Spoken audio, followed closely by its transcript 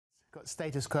Got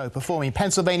Status Quo performing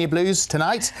Pennsylvania Blues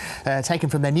tonight, taken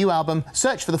from their new album,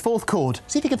 Search for the Fourth Chord.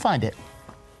 See if you can find it.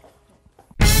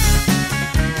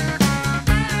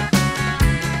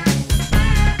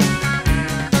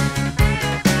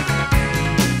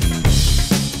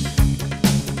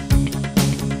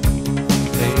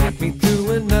 Take me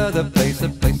to another place, a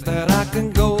place that I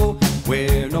can go,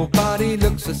 where nobody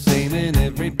looks the same and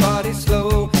everybody's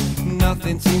slow.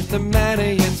 Nothing seems to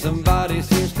matter, yet somebody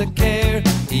seems to care.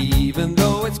 Even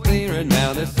though it's clearer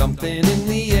now, there's something in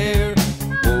the air.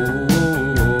 Oh,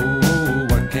 oh, oh, oh,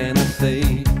 what can I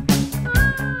say?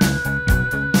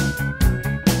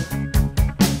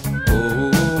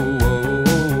 Oh, oh, oh,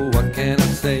 oh, what can I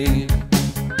say?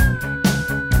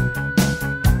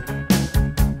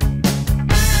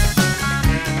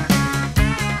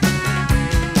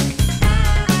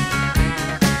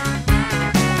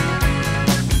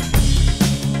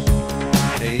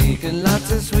 Taking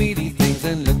lots of sweetie things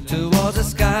and looked towards the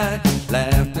sky.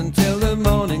 Laughed until the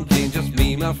morning came, just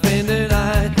me, my friend and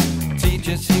I.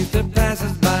 Teacher seems to pass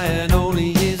us by, and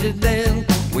only is it then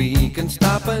we can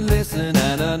stop and listen,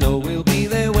 and I know we'll be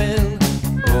there when.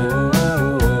 Oh,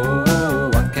 oh, oh, oh,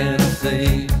 what can I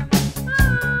say?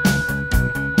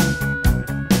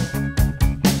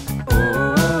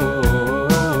 Oh, oh, oh,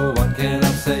 oh, what can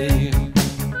I say?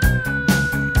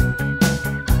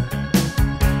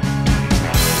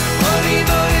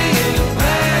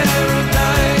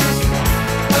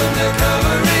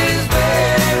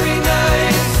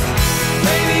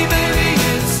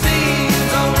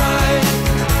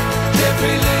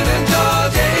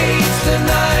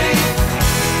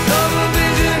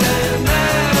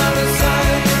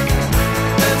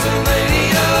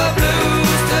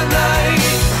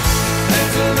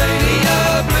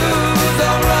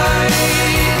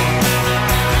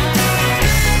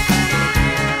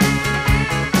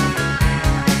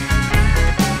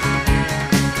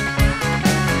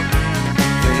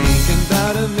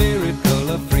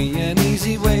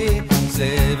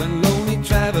 Seven lonely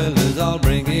travelers all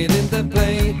bring it into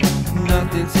play.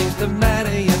 Nothing seems to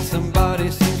matter, yet somebody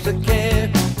seems to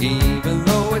care. Even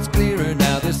though it's clearer